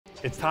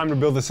It's time to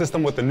build a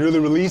system with the newly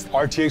released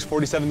RTX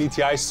 4070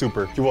 Ti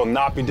Super. You will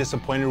not be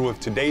disappointed with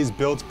today's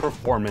build's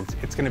performance.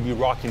 It's gonna be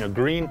rocking a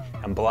green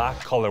and black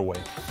colorway.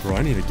 Bro,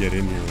 I need to get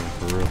in here,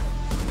 for real.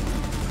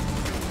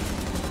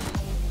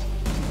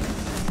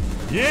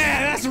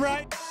 Yeah, that's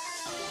right.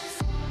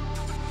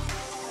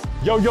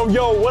 Yo,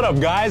 what up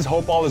guys?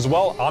 Hope all is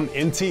well. I'm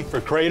Inti for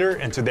Creator,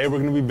 and today we're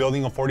gonna be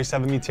building a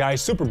 4070 Ti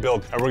Super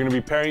build, and we're gonna be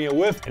pairing it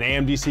with an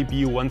AMD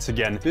CPU once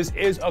again. This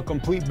is a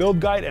complete build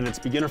guide, and it's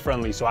beginner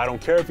friendly, so I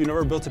don't care if you've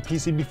never built a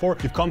PC before,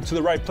 you've come to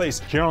the right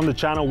place. Here on the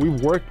channel, we've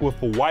worked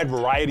with a wide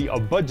variety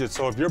of budgets,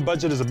 so if your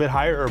budget is a bit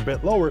higher or a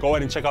bit lower, go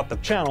ahead and check out the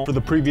channel for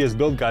the previous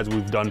build guides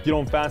we've done. If you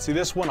don't fancy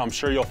this one, I'm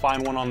sure you'll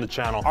find one on the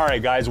channel. All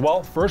right guys,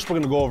 well, first we're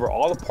gonna go over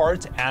all the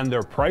parts and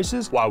their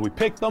prices, why we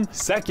picked them.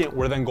 Second,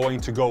 we're then going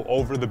to go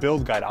over the build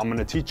guide. I'm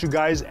gonna teach you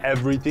guys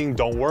everything.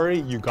 Don't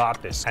worry, you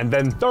got this. And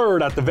then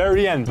third, at the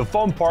very end, the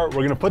fun part,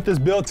 we're gonna put this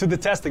build to the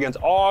test against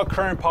all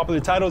current popular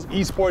titles,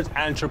 esports,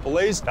 and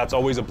AAAs. That's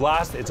always a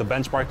blast. It's a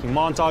benchmarking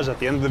montage at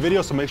the end of the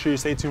video, so make sure you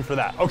stay tuned for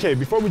that. Okay,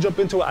 before we jump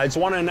into it, I just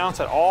wanna announce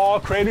that all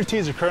creator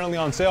tees are currently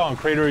on sale on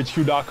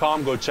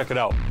creatorhq.com. Go check it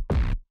out.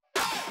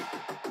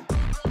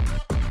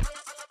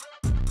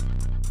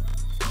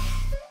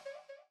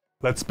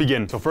 Let's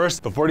begin. So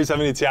first, the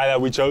 4070 Ti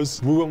that we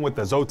chose, we went with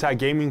the ZOTAC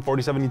Gaming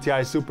 4070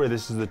 Ti Super.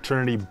 This is the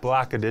Trinity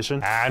Black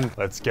Edition, and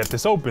let's get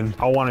this open.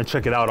 I want to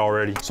check it out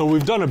already. So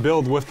we've done a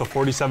build with the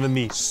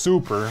 4070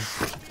 Super.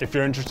 If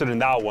you're interested in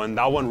that one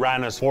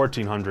ran us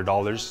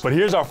 $1,400. But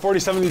here's our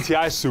 4070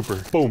 Ti Super.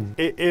 Boom.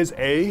 It is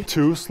a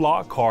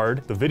 2-slot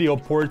card. The video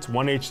ports,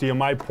 1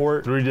 HDMI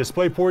port, 3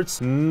 display ports,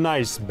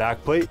 nice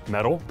backplate,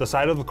 metal. The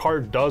side of the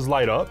card does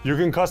light up. You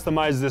can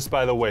customize this,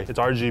 by the way. It's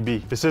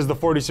RGB. This is the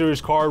 40 series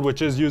card,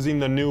 which is using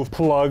the new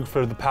plug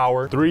for the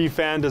power,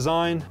 3-fan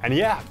design, and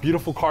yeah,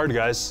 beautiful card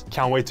guys.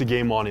 Can't wait to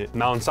game on it.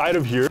 Now inside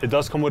of here, it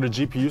does come with a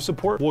GPU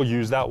support. We'll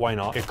use that, why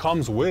not? It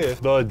comes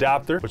with the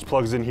adapter, which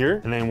plugs in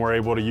here, and then we're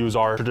able to use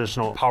our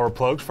traditional power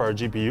plugs for our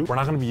GPU. We're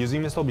not gonna be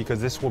using this though,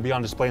 because this will be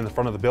on display in the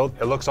front of the build.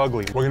 It looks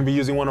ugly. We're gonna be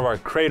using one of our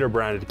Creator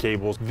branded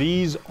cables.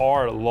 These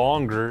are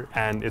longer,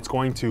 and it's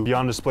going to be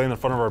on display in the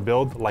front of our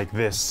build like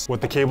this, with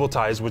the cable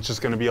ties, which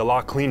is gonna be a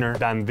lot cleaner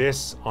than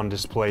this on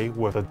display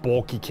with the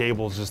bulky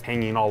cables just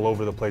hanging all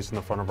over the place in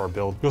the front of our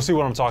build. You'll see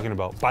what I'm talking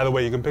about. By the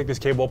way, you can pick this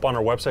cable up on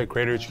our website,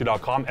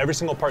 creatorhq.com. Every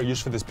single part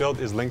used for this build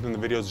is linked in the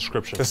video's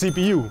description. The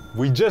CPU,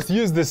 we just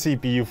used the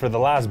CPU for the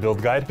last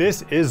build guide.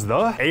 This is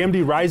the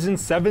AMD Ryzen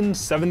 7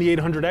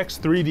 7800X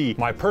 3D,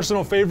 my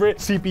personal favorite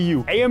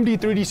CPU. AMD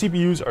 3D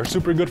CPUs are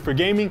super good for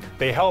gaming.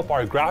 They help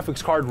our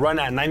graphics card run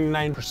at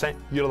 99%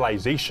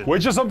 utilization,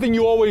 which is something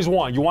you always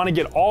want. You want to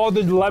get all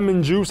the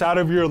lemon juice out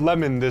of your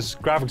lemon, this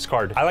graphics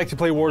card. I like to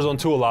play Warzone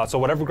 2 a lot, so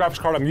whatever graphics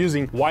card I'm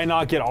using, why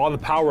not get all the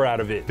power out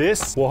of it?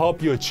 This will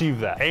help you achieve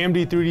that.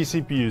 AMD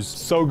 3D CPUs,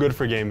 so good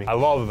for gaming. I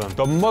love them.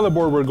 The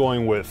motherboard we're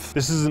going with.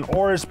 This is an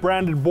AORUS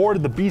branded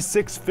board, the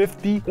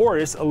B650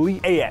 AORUS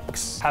Elite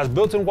AX. Has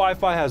built-in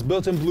Wi-Fi, has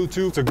built-in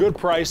Bluetooth. It's a good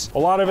price. A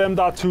lot of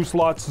M.2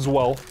 slots as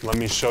well. Let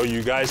me show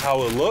you guys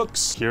how it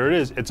looks. Here it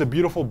is. It's a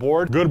beautiful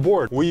board. Good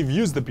board. We've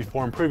used it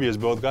before in previous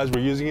build guys.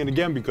 We're using it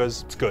again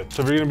because it's good.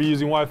 So if you're gonna be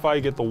using Wi-Fi,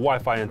 you get the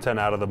Wi-Fi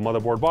antenna out of the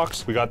motherboard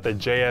box. We got the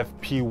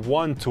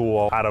JFP1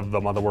 tool out of the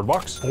motherboard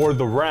box. For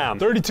the RAM,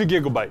 32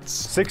 gigabytes,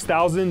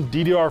 6,000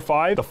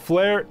 DDR5, the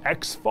Flare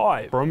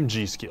X5 from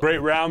G.SKILL.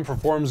 Great RAM,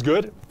 performs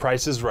good,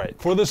 price is right.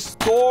 For the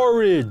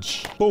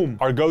storage, boom,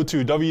 our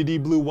go-to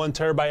WD Blue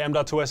 1TB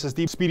M.2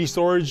 SSD, speedy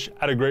storage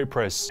at a great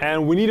price.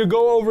 And we need to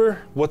go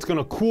over what's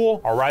gonna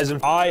cool our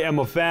Ryzen. I am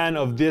a fan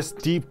of this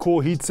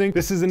DeepCool heatsink.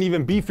 This is an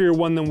even beefier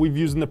one than we've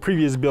used in the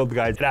previous build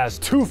guides. It has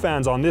 2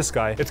 fans on this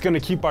guy. It's gonna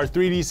keep our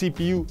 3D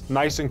CPU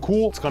nice and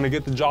cool. It's gonna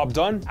get the job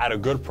done at a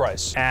good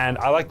price. And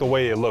I like the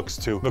way it looks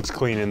too. Looks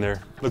clean in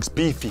there. Looks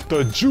beefy.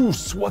 The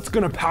juice, what's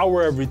gonna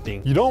power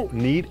everything? You don't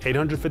need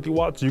 850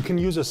 watts. You can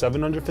use a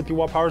 750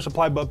 watt power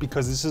supply, but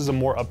because this is a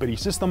more uppity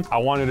system, I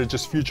wanted to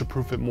just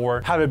future-proof it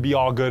more, have it be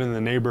all good in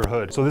the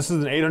neighborhood. So this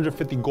is an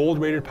 850 gold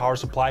rated power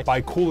supply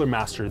by Cooler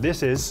Master.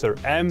 This is their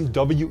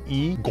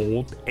MWE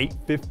Gold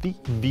 850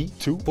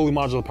 V2 fully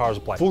modular power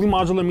supply. Fully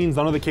modular means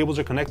none of the cables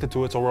are connected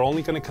to it, so we're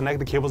only gonna connect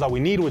the cables that we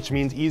need, which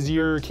means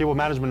easier cable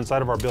management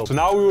inside of our build. So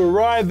now we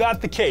arrived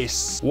at the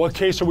case. What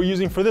case are we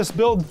using for this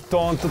build?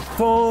 Dun, dun,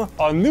 dun.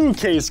 A new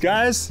case,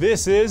 guys.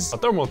 This is a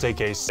Thermaltake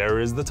case. There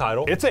is the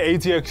title. It's an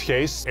ATX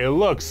case. It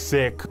looks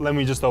sick. Let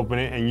me just open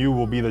it and you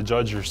will be the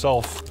judge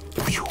yourself.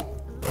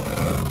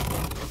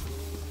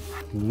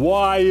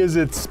 Why is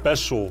it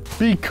special?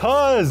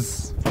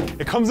 Because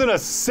it comes in a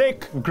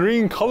sick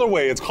green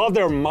colorway. It's called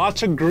their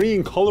matcha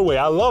green colorway.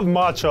 I love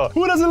matcha.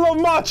 Who doesn't love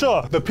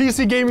matcha? The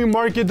PC gaming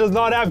market does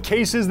not have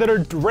cases that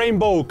are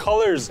rainbow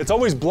colors. It's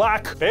always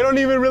black. They don't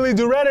even really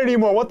do red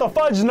anymore. What the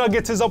fudge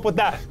nuggets is up with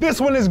that? This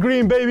one is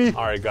green, baby.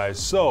 All right, guys.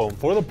 So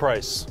for the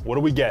price, what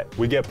do we get?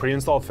 We get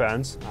pre-installed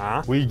fans.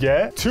 We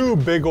get 2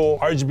 big ol'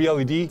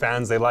 RGB LED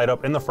fans. They light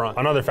up in the front.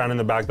 Another fan in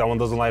the back. That one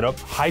doesn't light up.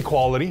 High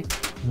quality.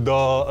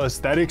 The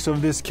aesthetics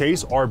of this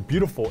case are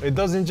beautiful. It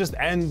doesn't just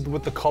end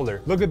with the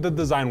color. Look at the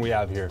design we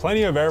have here.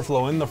 Plenty of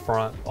airflow in the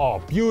front. Oh,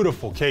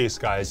 beautiful case,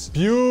 guys.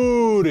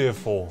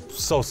 Beautiful.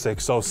 So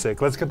sick, so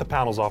sick. Let's get the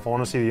panels off. I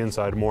want to see the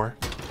inside more.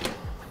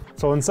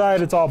 So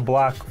inside, it's all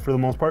black for the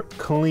most part.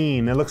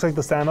 Clean. It looks like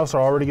the standoffs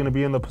are already gonna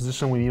be in the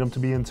position we need them to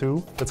be in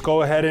too. Let's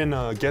go ahead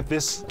and get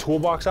this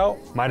toolbox out.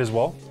 Might as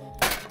well.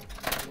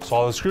 So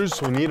all the screws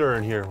we need are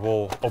in here.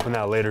 We'll open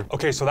that later.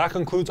 Okay, so that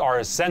concludes our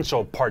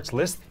essential parts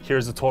list.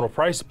 Here's the total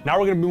price. Now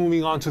we're gonna be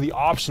moving on to the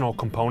optional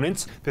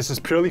components. This is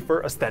purely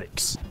for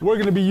aesthetics. We're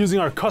gonna be using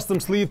our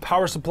custom sleeve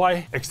power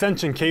supply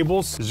extension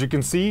cables. As you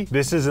can see,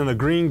 this is in the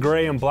green,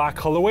 gray, and black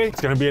colorway. It's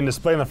gonna be in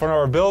display in the front of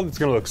our build. It's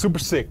gonna look super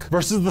sick.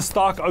 Versus the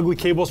stock ugly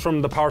cables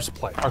from the power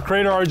supply. Our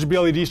Creator RGB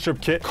LED strip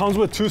kit comes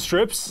with 2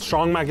 strips,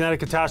 strong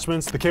magnetic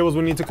attachments. The cables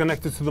we need to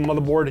connect it to the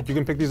motherboard. You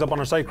can pick these up on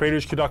our site,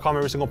 creatorhq.com.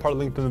 Every single part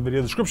linked in the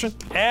video description.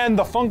 And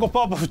the Funko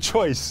Pop of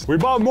choice. We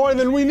bought more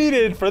than we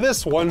needed for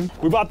this one.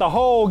 We bought the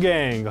whole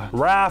gang.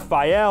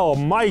 Raphael,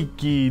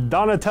 Mikey,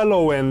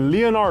 Donatello, and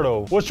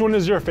Leonardo. Which one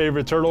is your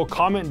favorite turtle?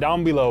 Comment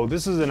down below.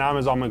 This is an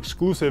Amazon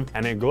exclusive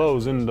and it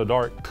glows in the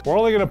dark. We're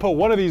only gonna put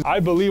one of these. I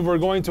believe we're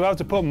going to have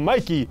to put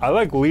Mikey. I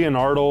like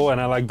Leonardo and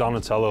I like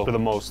Donatello for the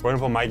most. We're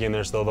gonna put Mikey in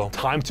there still though.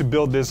 Time to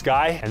build this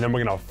guy and then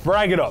we're gonna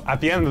frag it up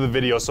at the end of the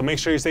video. So make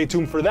sure you stay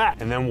tuned for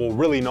that and then we'll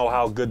really know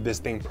how good this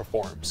thing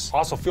performs.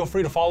 Also, feel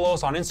free to follow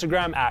us on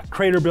Instagram at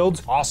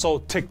CreatorBuilds. Also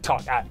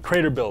TikTok at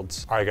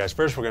CreatorBuilds. All right guys,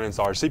 first we're gonna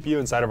install our CPU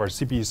inside of our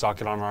CPU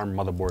socket on our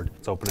motherboard.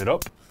 Let's open it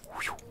up.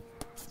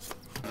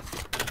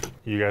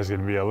 You guys are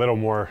gonna be a little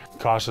more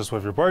cautious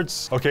with your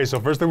parts. Okay, so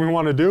first thing we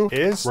wanna do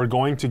is we're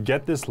going to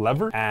get this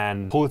lever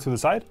and pull it to the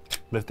side.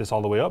 Lift this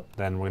all the way up.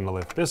 Then we're gonna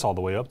lift this all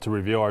the way up to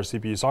reveal our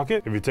CPU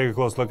socket. If you take a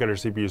close look at our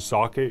CPU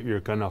socket, you're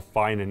gonna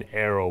find an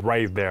arrow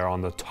right there on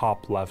the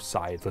top left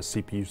side, the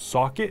CPU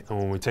socket. And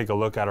when we take a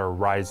look at our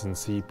Ryzen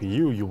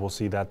CPU, you will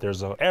see that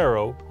there's an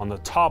arrow on the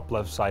top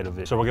left side of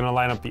it. So we're gonna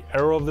line up the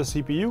arrow of the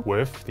CPU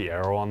with the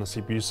arrow on the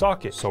CPU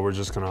socket. So we're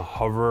just gonna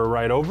hover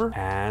right over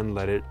and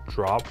let it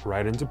drop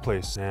right into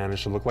place. And it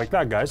should look like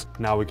that, guys.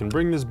 Now we can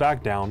bring this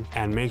back down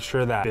and make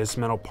sure that this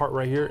metal part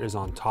right here is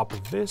on top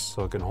of this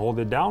so it can hold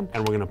it down.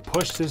 And we're gonna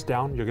push this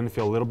down. You're gonna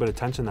feel a little bit of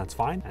tension, that's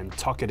fine, and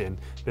tuck it in.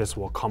 This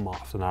will come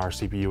off. So now our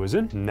CPU is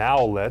in. Now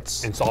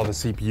let's install the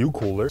CPU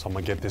cooler. So I'm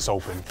gonna get this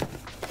open.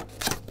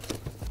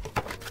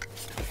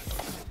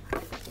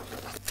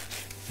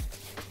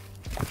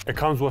 It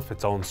comes with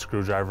its own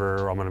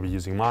screwdriver. I'm gonna be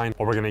using mine.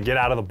 What we're gonna get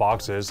out of the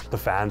box is the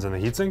fans and the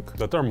heatsink,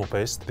 the thermal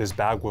paste, this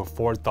bag with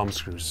 4 thumb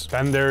screws.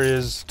 Then there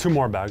is 2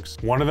 more bags.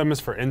 One of them is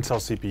for Intel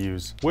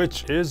CPUs,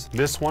 which is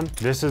this one.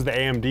 This is the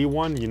AMD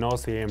one. You know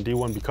it's the AMD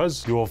one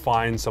because you will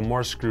find some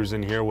more screws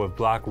in here with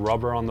black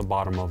rubber on the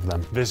bottom of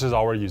them. This is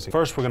all we're using.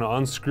 First, we're gonna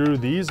unscrew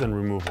these and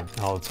remove them.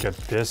 Now let's get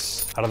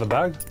this out of the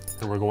bag.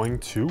 And we're going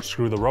to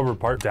screw the rubber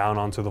part down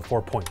onto the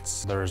 4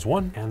 points. There's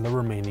 1 and the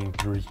remaining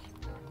 3.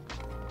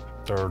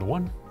 Third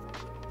one.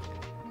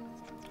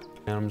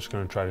 And I'm just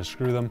gonna try to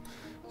screw them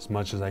as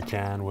much as I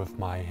can with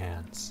my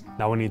hands.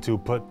 Now we need to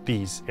put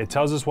these. It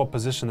tells us what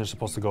position they're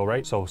supposed to go,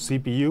 right? So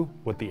CPU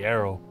with the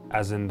arrow,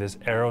 as in this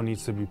arrow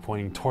needs to be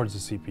pointing towards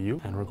the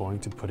CPU, and we're going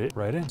to put it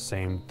right in.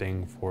 Same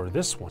thing for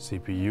this one.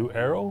 CPU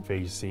arrow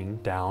facing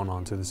down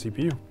onto the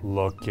CPU.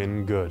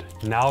 Looking good.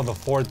 Now the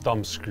 4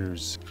 thumb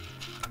screws.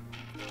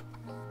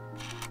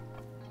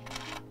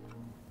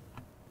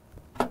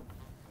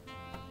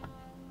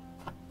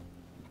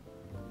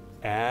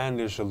 And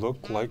it should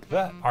look like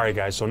that. All right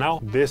guys, so now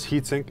this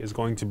heatsink is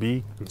going to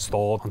be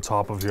installed on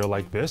top of here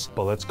like this,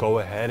 but let's go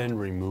ahead and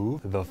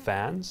remove the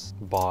fans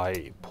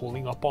by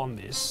pulling up on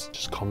this.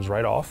 Just comes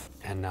right off.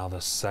 And now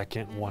the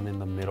second one in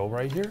the middle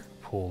right here,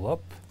 pull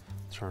up,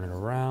 turn it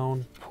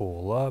around,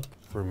 pull up,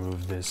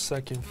 remove this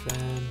second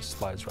fan,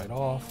 slides right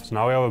off. So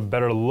now we have a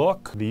better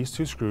look. These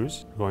 2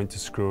 screws are going to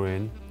screw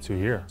in to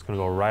here. It's gonna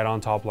go right on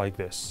top like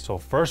this. So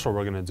first what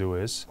we're gonna do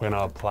is we're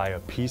gonna apply a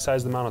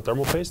pea-sized amount of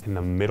thermal paste in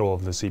the middle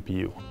of the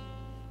CPU.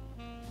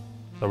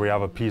 So we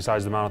have a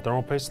pea-sized amount of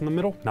thermal paste in the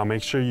middle. Now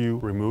make sure you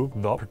remove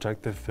the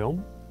protective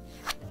film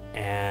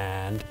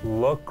and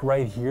look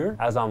right here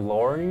as I'm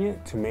lowering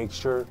it to make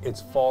sure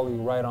it's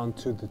falling right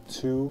onto the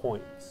 2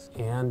 points.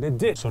 And it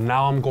did. So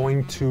now I'm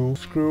going to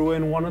screw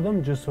in one of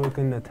them just so it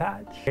can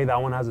attach. Okay, that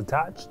one has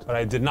attached, but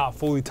I did not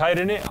fully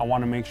tighten it. I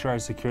want to make sure I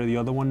secure the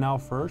other one now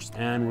first,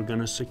 and we're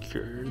gonna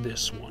secure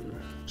this one.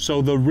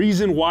 So the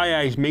reason why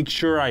I make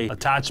sure I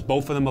attach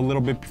both of them a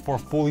little bit before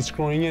fully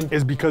screwing in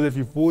is because if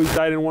you fully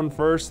tighten one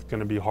first, it's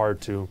gonna be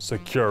hard to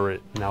secure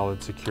it. Now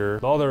let's secure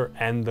the other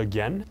end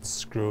again.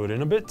 Screw it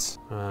in a bit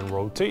and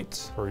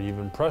rotate for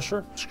even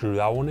pressure. Screw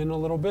that one in a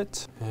little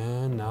bit.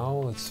 And now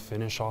let's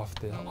finish off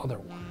the other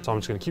one. So I'm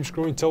just gonna keep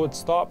screwing till it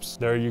stops.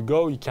 There you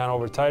go, you can't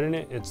over tighten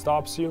it. It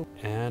stops you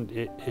and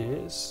it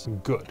is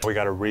good. We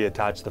gotta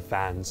reattach the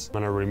fans. I'm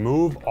gonna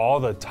remove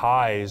all the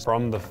ties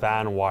from the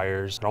fan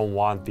wires. I don't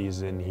want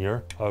these in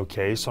here.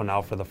 Okay, so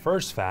now for the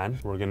first fan,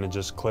 we're gonna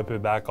just clip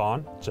it back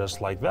on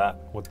just like that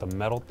with the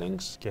metal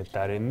things. Get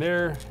that in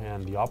there,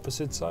 and the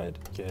opposite side,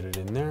 get it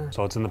in there.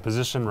 So it's in the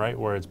position right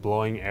where it's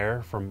blowing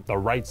air from the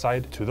right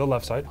side to the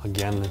left side.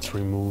 Again, let's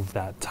remove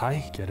that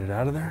tie, get it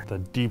out of there. The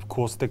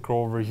DeepCool sticker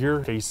over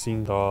here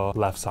facing the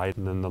left side,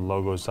 and then the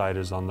logo side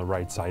is on the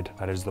right side.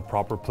 That is the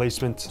proper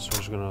placement. So we're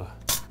just gonna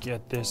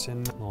get this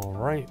in. All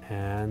right,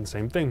 and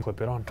same thing,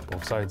 clip it on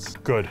both sides.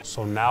 Good.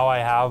 So now I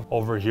have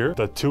over here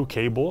the two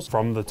cables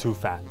from the two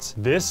fans.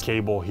 This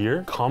cable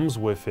here comes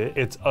with it.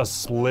 It's a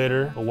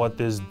splitter. But what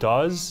this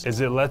does is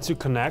it lets you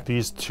connect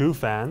these two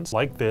fans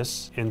like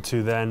this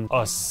into then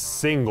a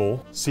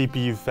single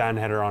CPU fan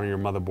header on your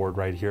motherboard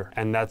right here.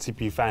 And that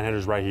CPU fan header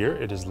is right here.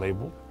 It is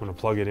labeled. I'm gonna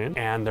plug it in,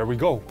 and there we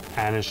go.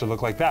 And it should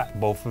look like that.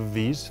 Both of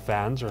these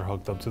fans are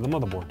hooked up to the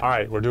motherboard. All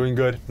right, we're doing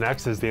good.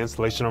 Next is the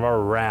installation of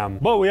our RAM,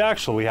 but we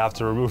actually have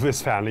to remove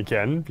this fan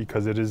again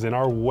because it is in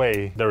our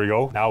way. There we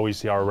go. Now we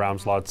see our RAM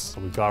slots.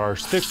 So we got our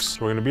sticks.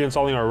 We're gonna be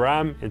installing our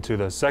RAM into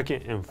the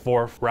second and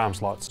fourth RAM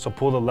slots. So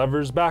pull the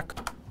levers back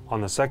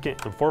on the second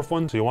and fourth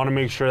one. So you wanna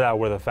make sure that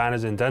where the fan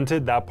is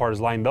indented, that part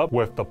is lined up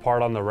with the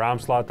part on the RAM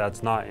slot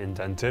that's not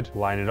indented.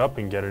 Line it up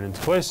and get it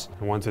into place.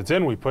 And once it's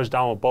in, we push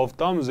down with both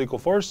thumbs, equal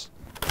force,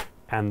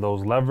 and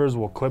those levers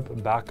will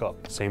clip back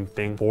up. Same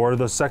thing for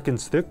the second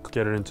stick.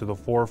 Get it into the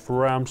fourth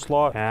RAM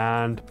slot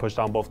and push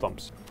down both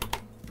thumbs.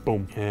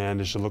 Boom,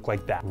 and it should look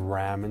like that.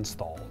 RAM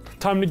installed.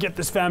 Time to get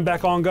this fan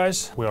back on,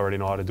 guys. We already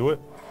know how to do it.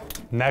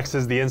 Next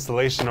is the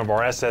installation of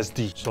our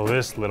SSD. So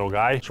this little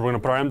guy. So we're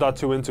gonna put our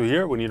M.2 into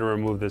here. We need to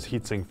remove this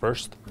heatsink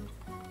first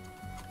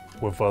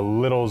with a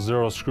little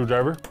 0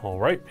 screwdriver. All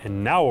right,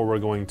 and now what we're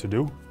going to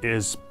do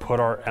is put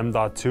our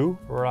M.2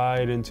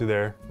 right into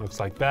there. Looks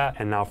like that.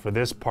 And now for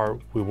this part,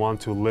 we want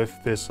to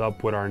lift this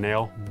up with our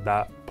nail,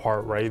 that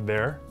part right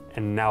there.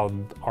 And now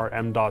our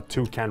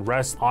M.2 can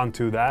rest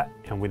onto that,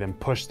 and we then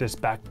push this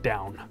back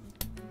down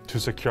to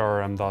secure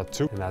our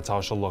M.2, and that's how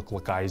it should look.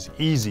 Look, guys,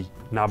 easy.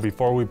 Now,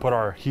 before we put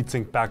our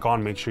heatsink back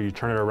on, make sure you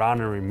turn it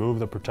around and remove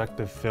the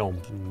protective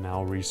film.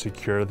 Now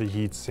resecure the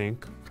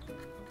heatsink.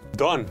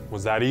 Done.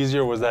 Was that easy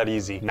or was that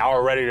easy? Now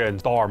we're ready to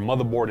install our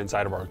motherboard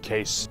inside of our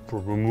case.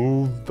 We'll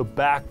remove the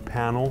back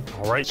panel.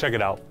 All right, check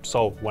it out.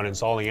 So when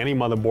installing any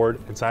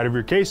motherboard inside of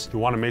your case, you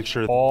want to make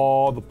sure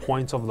all the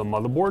points of the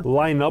motherboard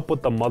line up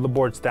with the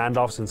motherboard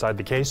standoffs inside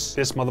the case.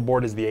 This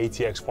motherboard is the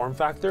ATX form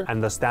factor,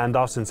 and the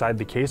standoffs inside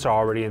the case are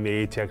already in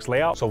the ATX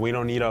layout, so we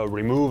don't need to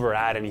remove or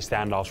add any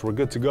standoffs. We're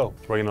good to go.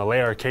 We're gonna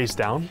lay our case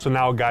down. So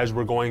now, guys,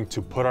 we're going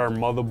to put our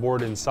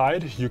motherboard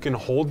inside. You can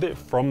hold it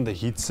from the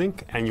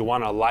heatsink, and you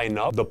want to line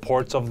up the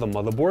ports of the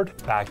motherboard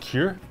back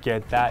here.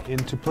 Get that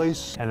into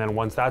place, and then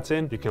once that's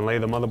in, you can lay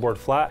the motherboard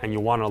flat, and you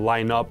want to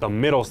line up the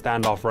middle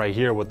standoff right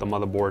here with the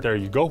motherboard. There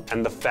you go.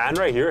 And the fan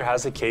right here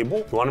has a cable.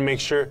 You want to make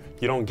sure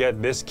you don't get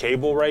this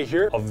cable right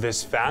here of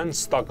this fan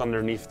stuck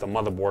underneath the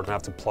motherboard. I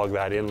have to plug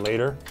that in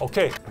later.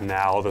 Okay,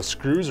 now the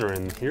screws are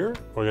in here.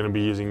 We're going to be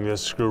using this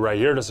screw right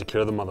here to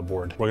secure the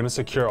motherboard. We're going to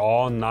secure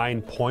all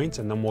 9 points,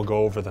 and then we'll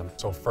go over them.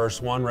 So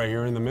first one right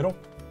here in the middle.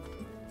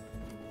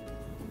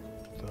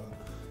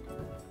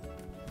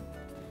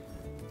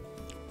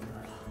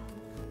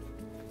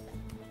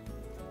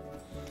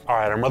 All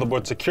right, our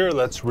motherboard's secure.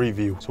 Let's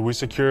review. So we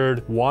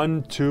secured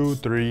 1, 2,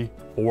 3,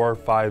 4,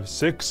 5,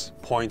 6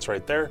 points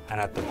right there. And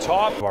at the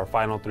top of our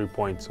final 3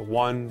 points,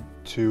 1,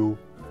 2,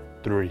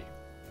 3.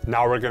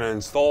 Now we're gonna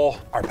install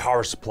our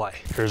power supply.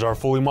 Here's our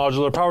fully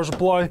modular power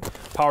supply,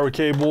 power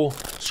cable,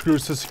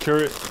 screws to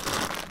secure it,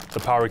 the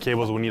power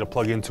cables we need to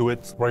plug into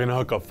it. We're gonna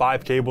hook up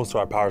 5 cables to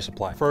our power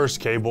supply. First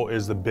cable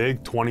is the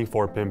big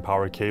 24-pin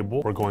power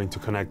cable. We're going to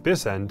connect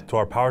this end to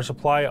our power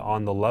supply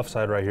on the left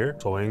side right here.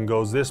 So in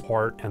goes this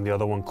part, and the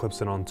other one clips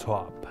in on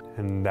top.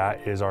 And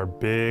that is our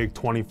big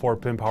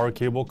 24-pin power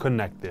cable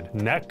connected.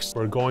 Next,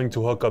 we're going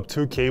to hook up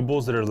 2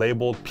 cables that are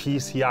labeled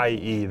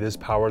PCIe. This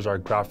powers our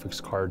graphics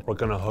card. We're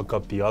gonna hook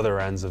up the other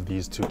ends of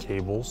these 2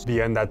 cables.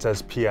 The end that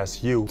says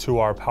PSU to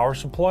our power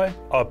supply.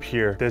 Up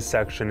here, this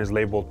section is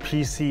labeled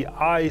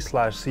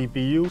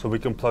PCI/CPU, so we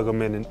can plug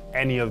them in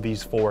any of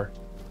these 4.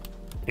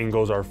 In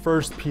goes our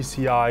first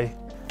PCI,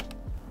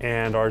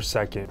 and our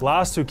second.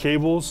 Last 2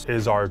 cables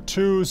is our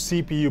 2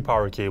 CPU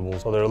power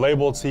cables. So they're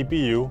labeled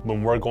CPU, but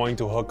we're going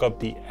to hook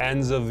up the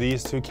ends of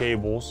these 2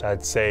 cables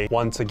that say,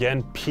 once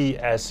again,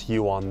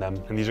 PSU on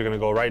them. And these are gonna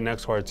go right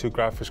next to our 2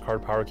 graphics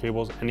card power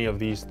cables, any of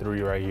these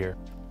 3 right here.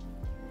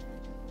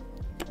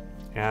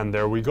 And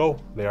there we go,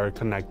 they are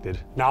connected.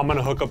 Now I'm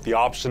gonna hook up the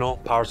optional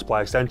power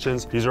supply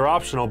extensions. These are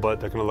optional, but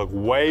they're gonna look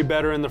way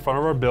better in the front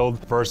of our build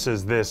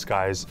versus this,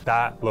 guys.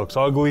 That looks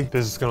ugly,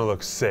 this is gonna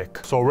look sick.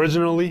 So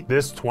originally,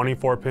 this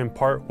 24-pin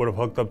part would have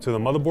hooked up to the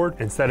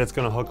motherboard. Instead, it's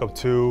gonna hook up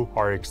to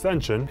our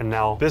extension, and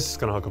now this is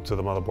gonna hook up to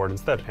the motherboard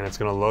instead, and it's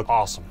gonna look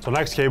awesome. So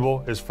next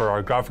cable is for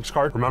our graphics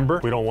card.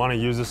 Remember, we don't wanna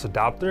use this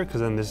adapter,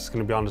 because then this is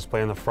gonna be on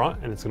display in the front,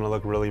 and it's gonna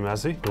look really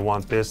messy. We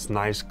want this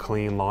nice,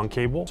 clean, long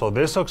cable. So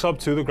this hooks up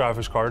to the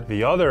graphics card. The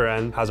the other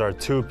end has our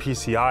 2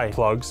 PCI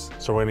plugs.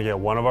 So we're gonna get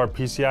one of our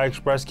PCI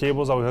Express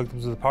cables that we hooked up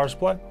to the power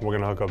supply. We're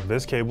gonna hook up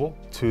this cable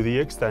to the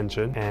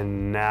extension.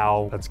 And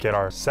now let's get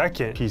our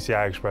second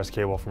PCI Express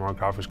cable from our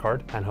graphics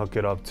card and hook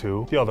it up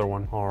to the other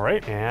one. All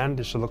right, and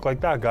it should look like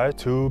that, guys.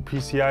 2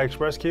 PCI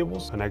Express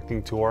cables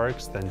connecting to our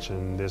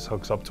extension. This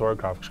hooks up to our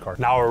graphics card.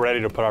 Now we're ready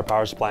to put our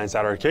power supply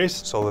inside our case.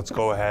 So let's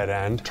go ahead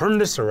and turn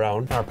this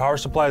around. Our power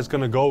supply is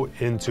gonna go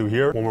into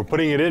here. When we're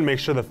putting it in, make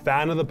sure the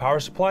fan of the power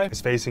supply is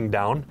facing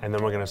down, and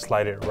then we're gonna slide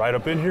it right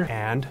up in here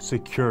and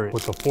secure it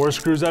with the 4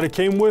 screws that it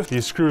came with.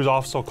 These screws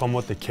also come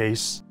with the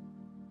case.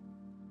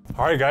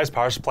 All right, guys,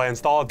 power supply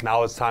installed.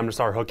 Now it's time to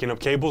start hooking up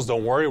cables.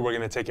 Don't worry, we're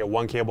gonna take it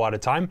one cable at a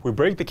time. We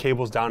break the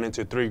cables down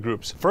into 3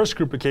 groups. First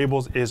group of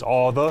cables is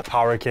all the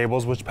power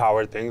cables, which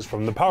power things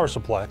from the power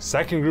supply.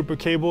 Second group of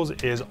cables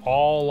is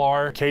all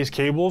our case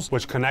cables,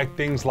 which connect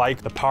things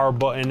like the power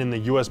button and the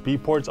USB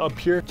ports up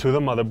here to the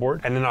motherboard.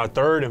 And then our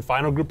third and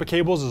final group of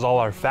cables is all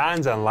our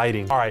fans and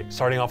lighting. All right,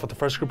 starting off with the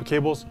first group of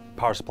cables,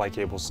 power supply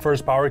cables.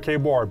 First power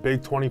cable, our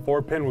big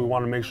 24 pin. We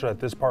wanna make sure that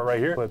this part right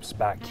here clips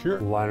back here.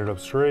 Line it up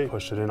straight,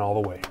 push it in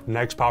all the way.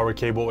 Next power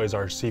cable is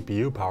our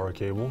CPU power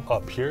cable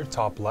up here,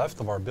 top left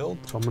of our build.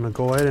 So I'm gonna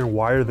go ahead and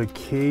wire the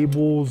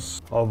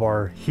cables of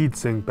our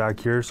heatsink back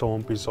here so it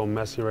won't be so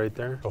messy right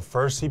there. So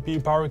first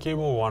CPU power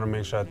cable, we wanna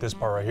make sure that this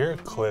part right here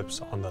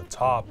clips on the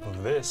top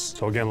of this.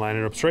 So again, line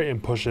it up straight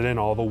and push it in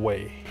all the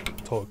way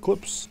until it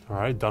clips. All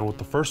right, done with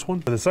the first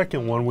one. For the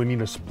second one, we need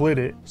to split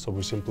it. So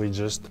we simply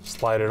just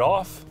slide it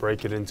off,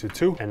 break it into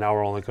 2. And now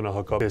we're only gonna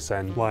hook up this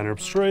end. Line it up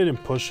straight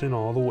and push in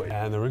all the way.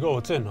 And there we go,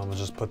 it's in. I'm gonna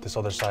just put this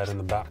other side in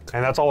the back.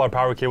 And that's all our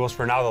power cables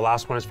for now. The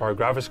last one is for our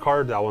graphics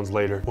card. That one's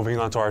later. Moving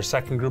on to our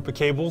second group of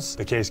cables,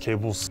 the case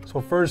cables. So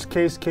first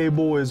case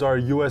cable is our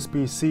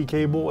USB-C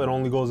cable. It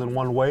only goes in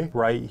one way,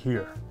 right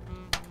here.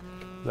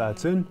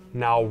 That's in.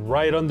 Now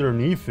right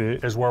underneath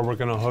it is where we're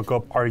gonna hook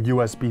up our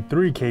USB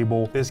 3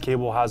 cable. This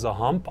cable has a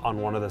hump on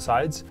one of the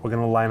sides. We're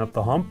gonna line up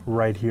the hump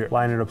right here.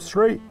 Line it up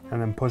straight and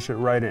then push it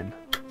right in.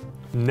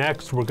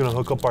 Next, we're gonna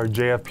hook up our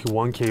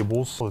JFP1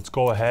 cables. So let's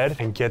go ahead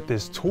and get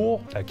this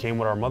tool that came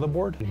with our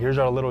motherboard. And here's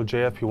our little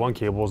JFP1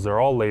 cables. They're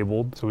all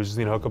labeled. So we just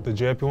need to hook up the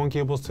JFP1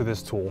 cables to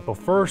this tool. So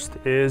first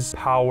is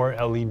power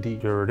LED.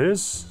 Here it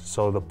is.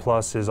 So the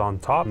plus is on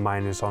top,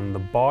 minus on the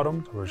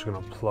bottom. So we're just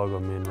gonna plug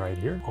them in right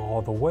here,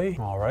 all the way.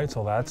 All right,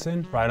 so that's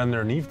in. Right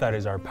underneath that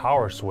is our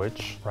power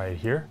switch right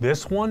here.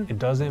 This one, it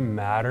doesn't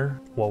matter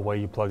what way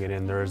you plug it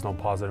in. There is no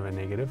positive and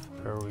negative.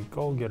 There we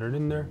go, get it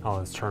in there. Now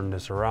let's turn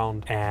this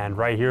around. And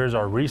right here is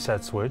our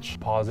reset switch,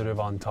 positive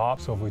on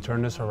top. So if we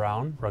turn this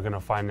around, we're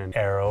gonna find an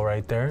arrow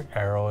right there.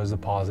 Arrow is the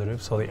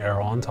positive, so the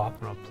arrow on top,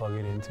 I'm gonna plug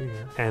it into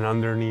here. And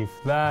underneath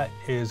that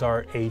is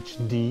our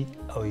HD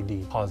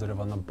LED, positive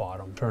on the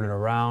bottom. Turn it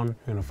around,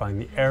 you're gonna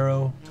find the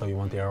arrow, so you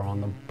want the arrow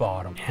on the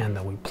bottom, and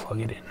then we plug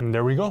it in. And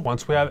there we go.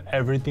 Once we have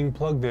everything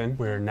plugged in,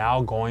 we're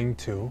now going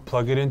to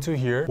plug it into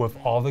here with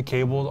all the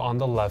cables on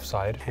the left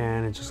side,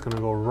 and it's just gonna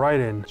go right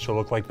in. It should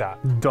look like that.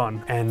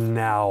 Done. And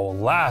now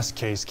last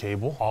case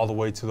cable, all the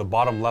way to the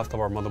bottom left of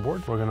our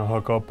motherboard. We're gonna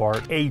hook up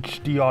our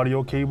HD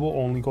audio cable,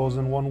 only goes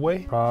in one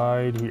way,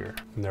 right here.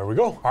 And there we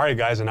go. All right,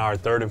 guys, and now our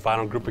third and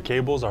final group of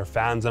cables, our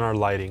fans and our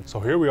lighting.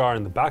 So here we are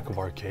in the back of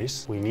our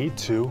case. We need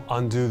to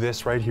undo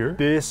this right here.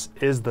 This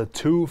is the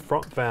 2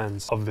 front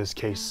fans of this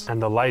case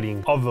and the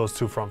lighting of those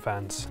 2 front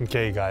fans.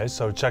 Okay, guys,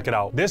 so check it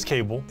out. This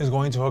cable is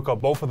going to hook up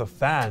both of the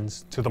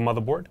fans to the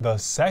motherboard. The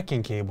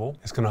second cable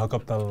is gonna hook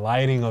up the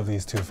lighting of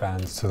these 2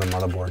 fans to the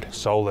motherboard.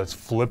 So let's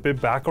flip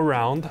it back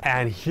around.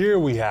 And here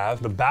we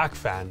have the back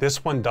fan.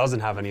 This one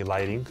doesn't have any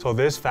lighting. So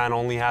this fan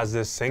only has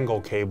this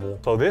single cable.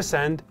 So this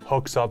end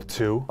hooks up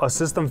to a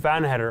system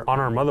fan header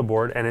on our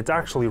motherboard, and it's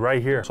actually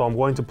right here. So I'm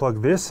going to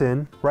plug this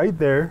in right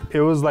there.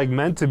 It was like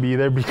meant to be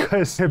there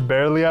because it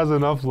barely has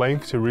enough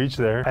length to reach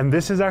there. And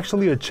this is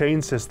actually a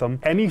chain system.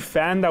 Any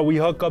fan that we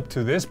hook up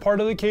to this part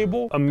of the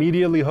cable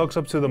immediately hooks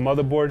up to the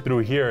motherboard through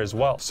here as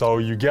well. So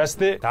you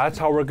guessed it, that's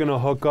how we're gonna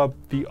hook up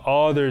the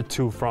other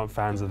 2 front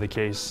fans of the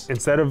case.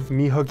 Instead of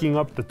me hooking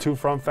up the 2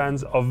 front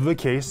fans of the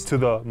case to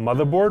the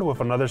motherboard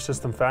with another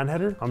system fan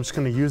header, I'm just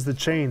gonna use the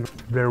chain.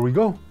 There we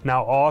go.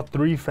 Now all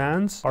 3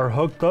 fans are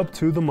hooked up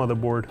to the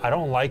motherboard. I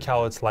don't like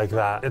how it's like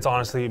that. It's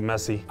honestly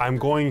messy. I'm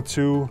going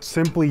to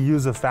simply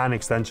use a fan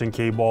extension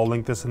cable. I'll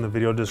link this in the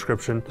video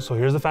description. So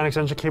here's the fan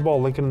extension cable.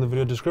 I'll link it in the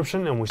video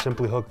description, and we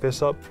simply hook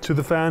this up to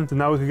the fan. And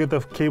now we can get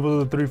the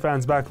cables of the 3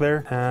 fans back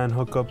there and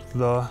hook up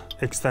the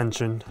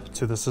extension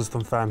to the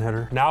system fan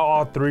header. Now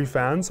all 3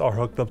 fans are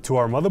hooked up to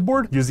our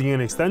motherboard using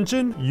an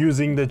extension,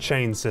 using the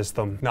chain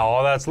system. Now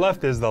all that's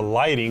left is the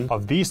lighting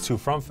of these 2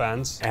 front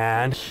fans.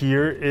 And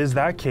here is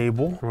that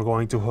cable. We're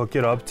going to hook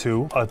it up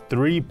to a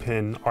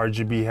 3-pin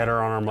RGB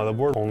header on our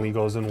motherboard. Only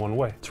goes in one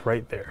way. It's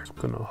right there. So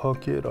I'm gonna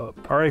hook it up.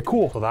 All right,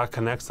 cool. So that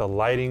connects the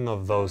lighting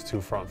of those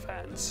 2 front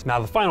fans. Now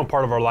the final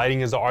part of our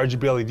lighting is the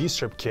RGB LED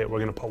strip kit. We're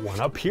gonna put one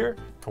up here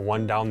and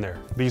one down there.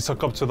 These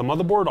hook up to the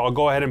motherboard. I'll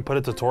go ahead and put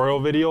a tutorial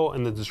video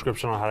in the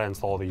description on how to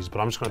install these, but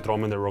I'm just gonna throw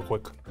them in there real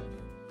quick.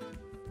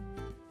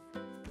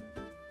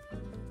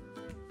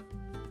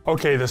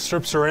 Okay, the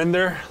strips are in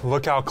there.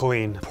 Look how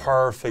clean.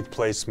 Perfect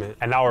placement.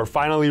 And now we're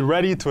finally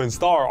ready to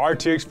install our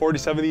RTX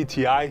 4070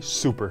 Ti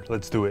Super.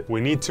 Let's do it. We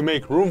need to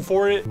make room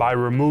for it by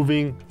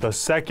removing the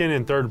second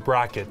and third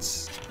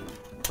brackets.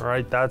 All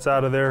right, that's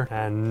out of there.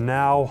 And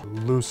now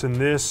loosen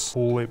this,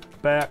 pull it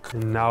back.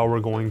 And now we're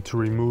going to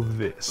remove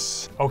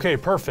this. Okay,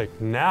 perfect.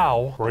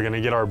 Now we're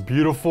gonna get our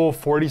beautiful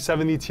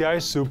 4070 Ti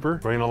Super.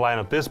 We're gonna line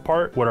up this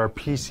part with our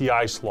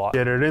PCI slot.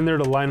 Get it in there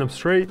to line up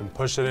straight and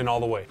push it in all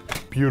the way.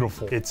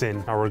 Beautiful, it's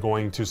in. Now we're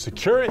going to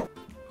secure it.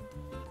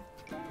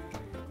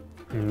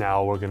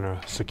 Now we're gonna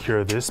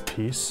secure this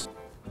piece.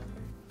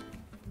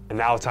 And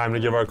now time to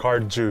give our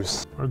card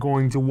juice. We're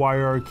going to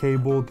wire our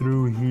cable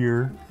through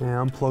here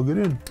and plug it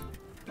in.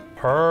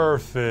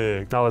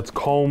 Perfect. Now let's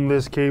comb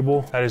this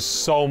cable. That is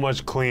so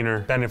much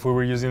cleaner than if we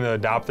were using the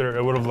adapter.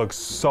 It would have looked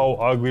so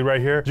ugly right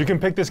here. You can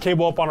pick this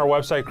cable up on our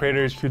website,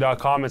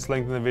 creatorhq.com. It's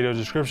linked in the video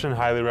description.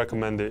 Highly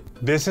recommend it.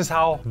 This is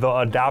how the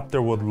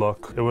adapter would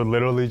look. It would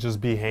literally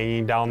just be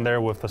hanging down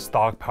there with the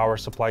stock power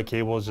supply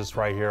cables just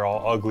right here,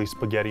 all ugly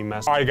spaghetti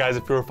mess. All right, guys,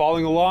 if you were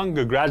following along,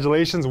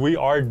 congratulations, we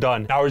are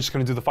done. Now we're just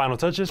gonna do the final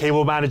touches.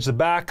 Cable manage the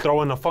back,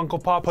 throw in the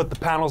Funko Pop, put the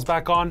panels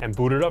back on, and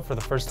boot it up for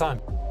the first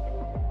time.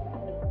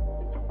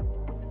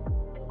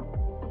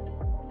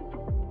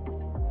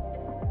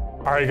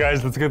 All right,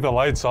 guys, let's get the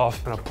lights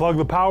off. I'm gonna plug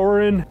the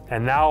power in,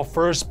 and now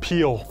first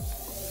peel.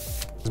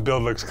 This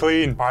build looks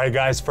clean. All right,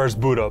 guys, first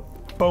boot up.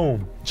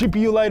 Boom.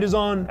 GPU light is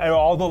on, and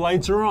all the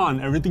lights are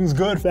on. Everything's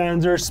good,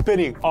 fans are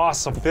spinning.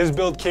 Awesome. This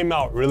build came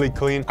out really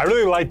clean. I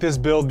really like this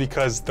build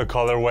because the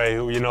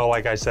colorway, you know,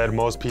 like I said,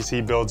 most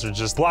PC builds are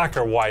just black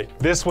or white.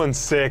 This one's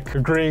sick,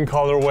 green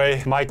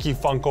colorway. Mikey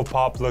Funko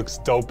Pop looks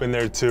dope in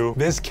there too.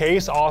 This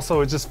case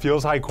also, it just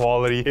feels high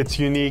quality. It's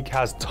unique,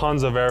 has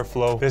tons of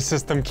airflow. This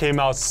system came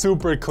out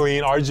super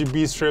clean.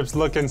 RGB strips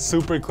looking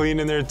super clean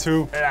in there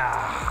too.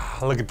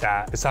 Look at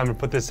that. It's time to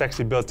put this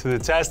sexy build to the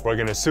test. We're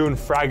gonna soon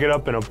frag it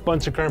up in a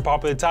bunch of current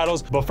popular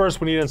titles, but first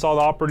we need to install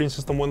the operating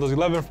system Windows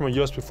 11 from a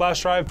USB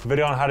flash drive. A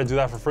video on how to do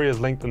that for free is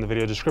linked in the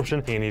video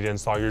description. You need to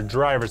install your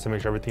drivers to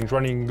make sure everything's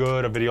running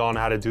good. A video on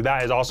how to do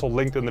that is also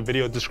linked in the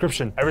video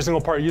description. Every single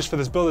part used for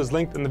this build is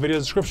linked in the video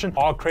description.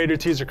 All creator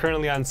tees are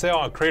currently on sale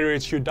on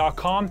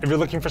creatorhq.com. If you're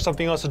looking for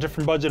something else, a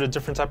different budget, a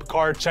different type of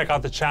card, check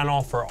out the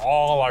channel for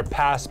all our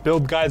past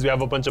build guides. We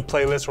have a bunch of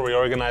playlists where we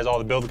organize all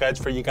the build guides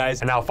for you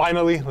guys. And now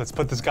finally, let's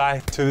put this guy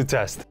to the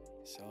test.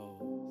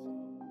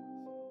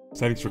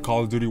 Settings for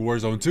Call of Duty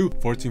Warzone 2,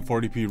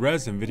 1440p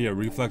res, Nvidia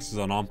reflexes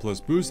on plus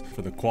boost.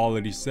 For the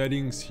quality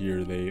settings,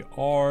 here they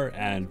are.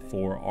 And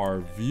for our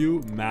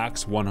view,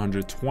 max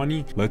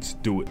 120. Let's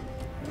do it.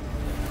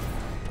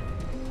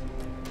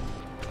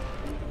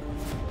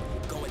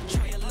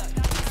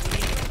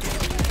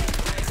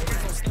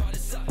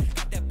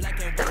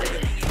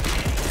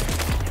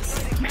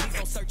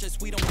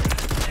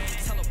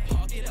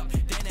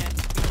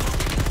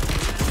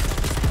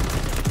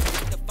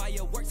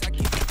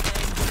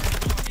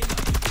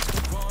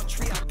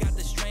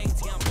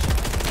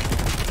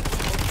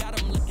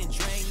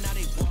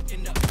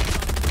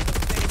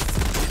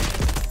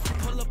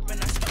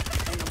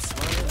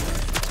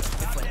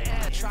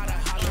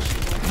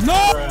 No!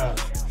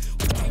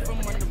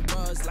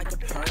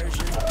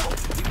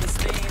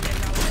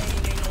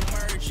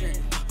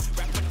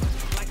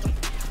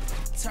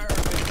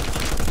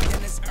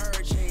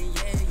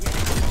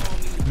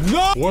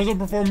 No! Warzone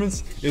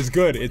performance is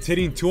good. It's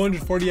hitting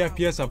 240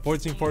 FPS at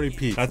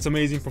 1440p. That's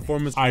amazing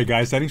performance. All right,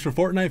 guys, settings for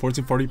Fortnite,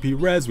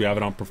 1440p res. We have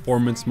it on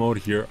performance mode.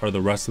 Here are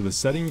the rest of the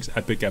settings.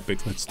 Epic,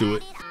 epic. Let's do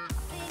it.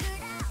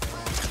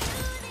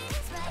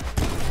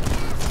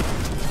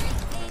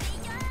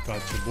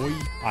 Gotcha, boy.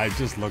 I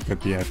just looked at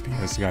the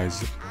FPS,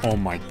 guys. Oh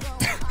my.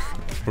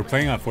 We're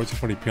playing at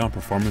 1440p on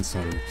performance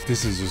mode.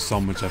 This is just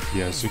so much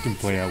FPS. You can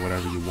play at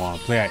whatever you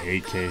want. Play at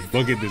 8K.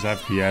 Look at this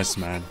FPS,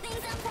 man.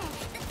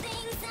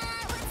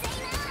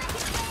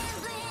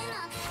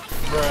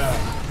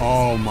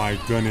 Oh my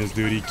goodness,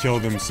 dude. He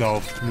killed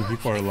himself. How many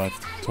people are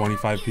left?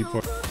 25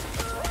 people.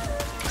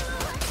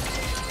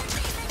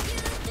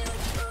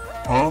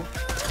 Huh?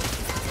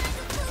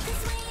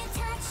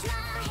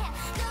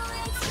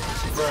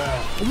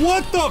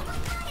 What the?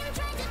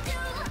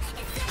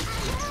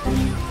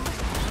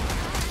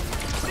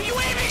 What are you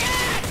aiming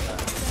at?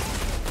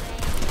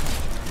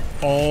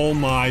 Oh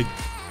my.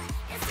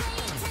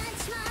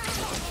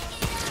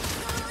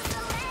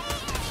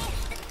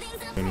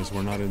 Goodness,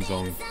 we're not in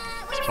zone.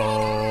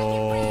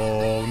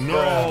 Oh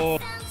no.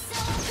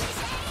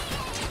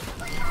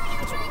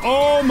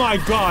 Oh my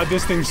god,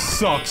 this thing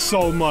sucks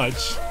so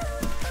much.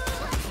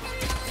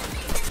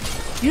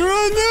 You're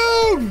a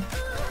noob!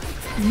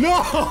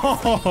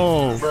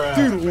 No!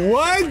 Dude,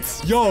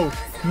 what? Yo,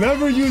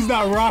 never use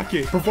that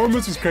rocket.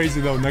 Performance was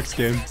crazy though. Next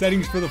game.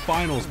 Settings for the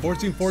finals.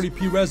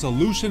 1440p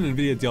resolution,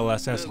 Nvidia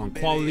DLSS on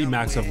quality,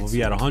 max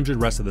FOV at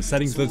 100. Rest of the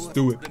settings, let's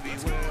do it.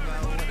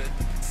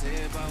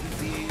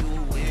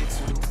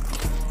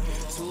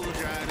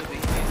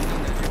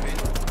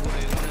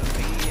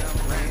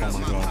 Oh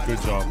my god,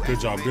 good job, good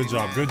job, good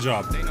job, good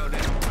job.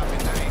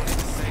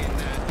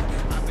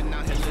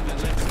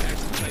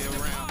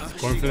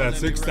 Going for that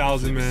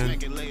 6,000, man.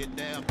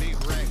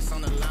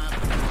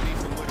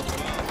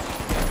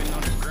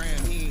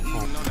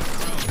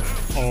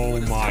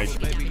 Oh my.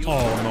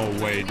 Oh,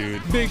 no way,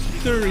 dude. Big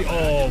 30.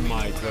 Oh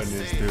my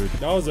goodness, dude.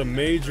 That was a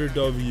major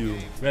W.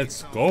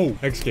 Let's go.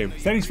 Next game.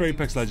 Settings for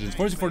Apex Legends.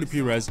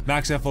 1440p res.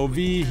 Max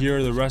FOV. Here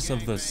are the rest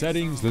of the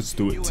settings. Let's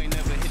do it.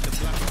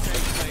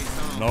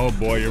 No,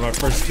 boy. You're my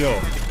first kill.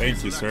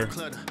 Thank you, sir.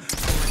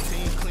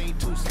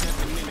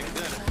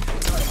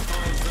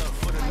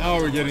 Now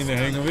we're getting the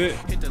hang of it.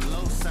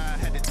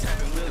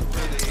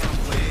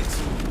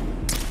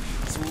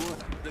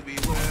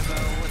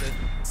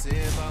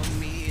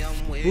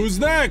 Who's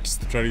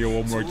next? Try to get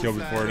one more kill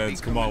before it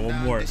ends. Come on, one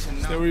more.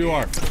 Stay where you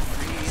are.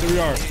 Stay where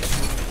you are.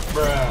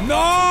 Bruh.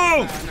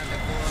 No!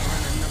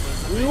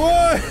 We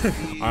won!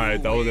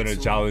 Alright, that wasn't a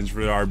challenge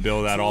for our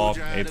build at all.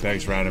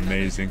 Apex ran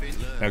amazing.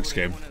 Next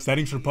game.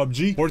 Settings for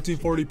PUBG.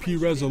 1440p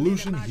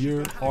resolution.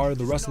 Here are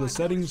the rest of the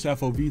settings.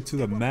 FOV to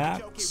the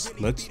max.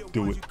 Let's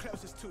do it.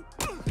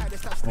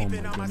 Oh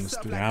my goodness,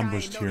 dude.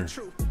 Ambushed here.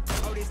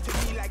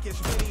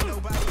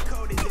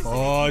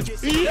 Oh,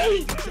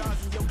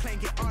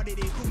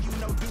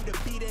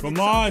 come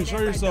on, show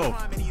yourself.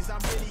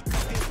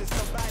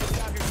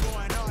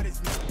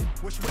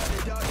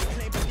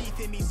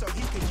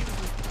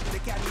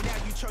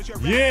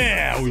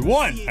 Yeah, we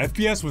won.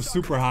 FPS was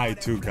super high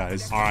too,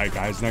 guys. All right,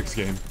 guys, next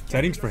game.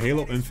 Settings for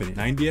Halo Infinite.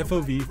 90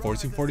 FOV,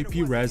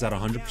 1440p res at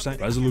 100%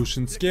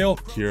 resolution scale.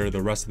 Here are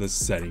the rest of the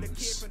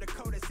settings.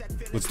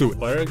 Let's do it.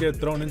 Player get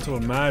thrown into a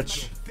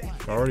match.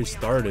 It already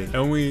started,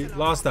 and we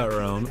lost that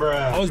round. Bruh.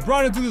 I was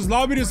brought into this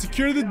lobby to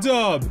secure the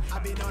dub.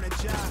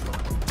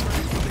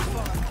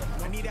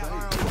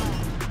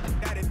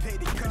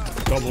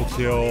 Double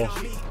kill.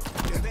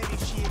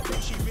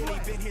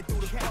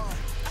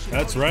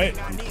 That's right.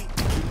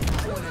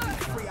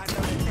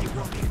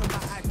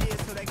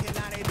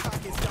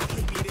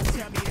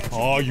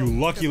 Oh, you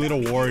lucky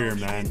little warrior,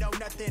 man.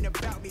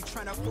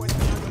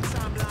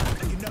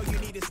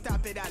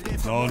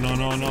 No, no,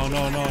 no, no,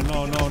 no, no,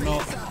 no, no, no.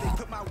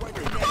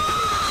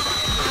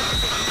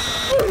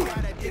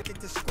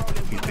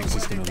 He thinks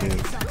he's gonna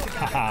live.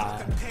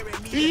 Haha.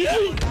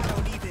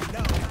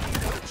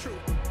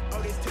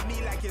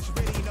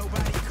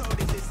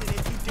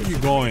 Where you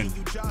going?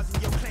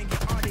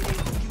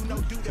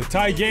 It's a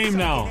tie game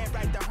now.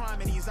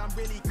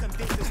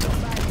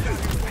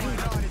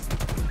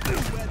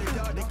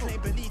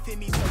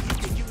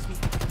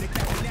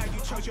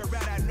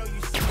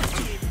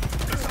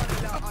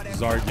 This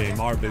is our game,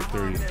 our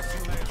victory.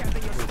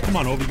 Come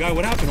on, Ovi guy,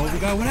 what happened? Ovi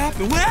guy, what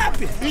happened? What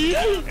happened?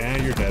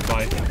 And you're dead,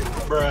 bye.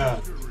 Bruh.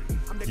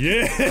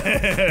 Yeah,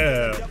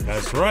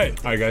 that's right.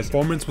 All right, guys,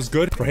 performance was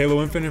good for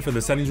Halo Infinite for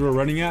the settings we were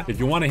running at. If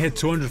you want to hit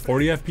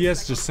 240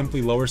 FPS, just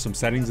simply lower some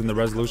settings in the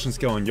resolution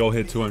scale and you'll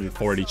hit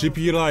 240. GPU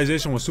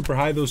utilization was super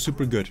high, though,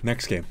 super good.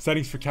 Next game.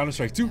 Settings for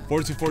Counter-Strike 2,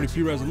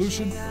 1440p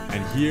resolution,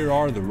 and here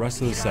are the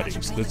rest of the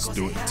settings. Let's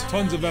do it.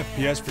 Tons of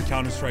FPS for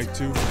Counter-Strike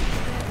 2.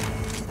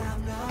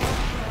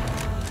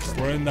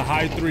 We're in the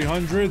high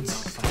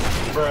 300s.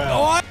 Bruh.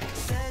 Oh,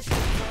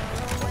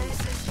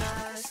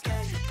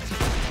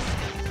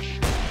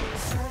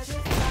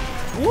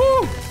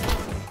 woo!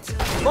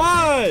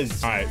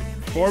 Buzz! Alright,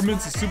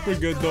 performance is super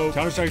good though.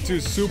 Counter-Strike 2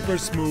 is super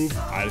smooth.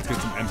 Alright, let's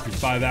get some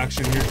MP5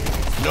 action here.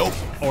 Nope.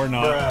 Or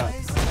not.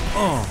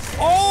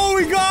 Oh,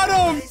 we got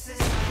him!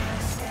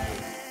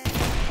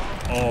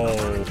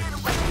 Oh.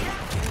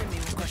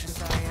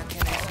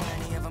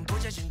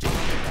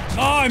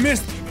 Oh, I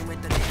missed.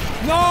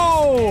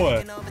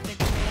 No!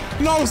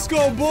 No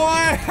scope,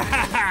 boy!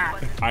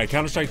 Alright,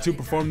 Counter-Strike 2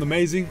 performed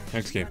amazing.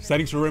 Next game.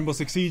 Settings for Rainbow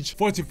Six Siege.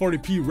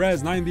 1440p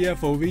res, 90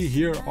 FOV.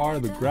 Here are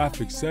the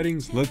graphic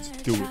settings. Let's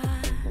do it.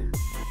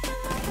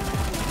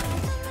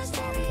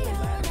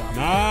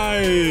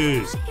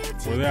 Nice!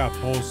 Where they at,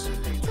 Pulse?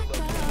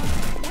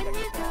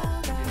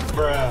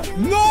 Bruh.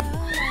 No!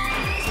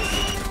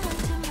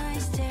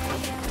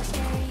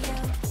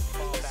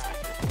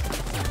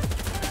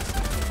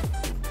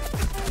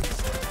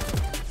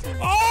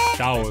 Oh!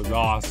 That was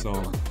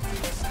awesome.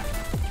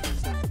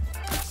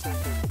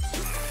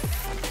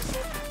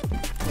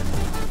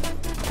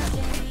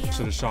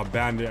 Should have shot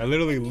Bandit. I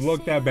literally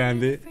looked at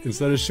Bandit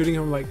instead of shooting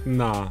him. Like,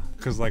 nah,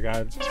 cause like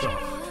I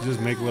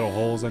just make little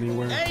holes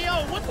anywhere. Hey,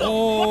 yo, what the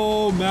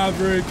fuck?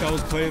 Maverick, I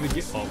was playing the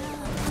game.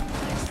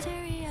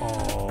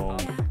 Oh.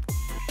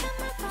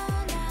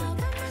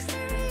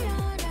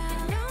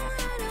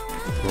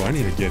 Bro, I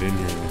need to get in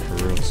here for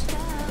reals.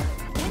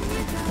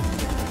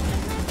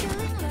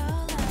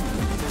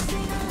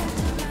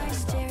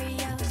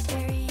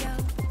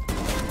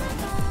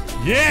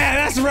 Yeah,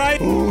 that's right.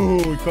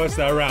 Ooh, we clutched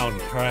that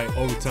round. All right,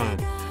 overtime.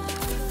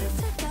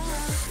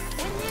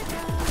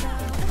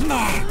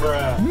 Nah,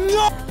 bruh.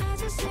 No.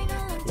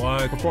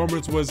 What?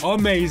 Performance was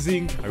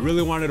amazing. I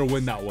really wanted to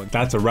win that one.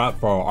 That's a wrap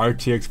for our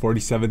RTX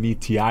 4070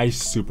 Ti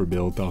super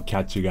build. I'll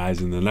catch you guys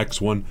in the next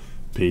one.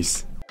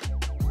 Peace.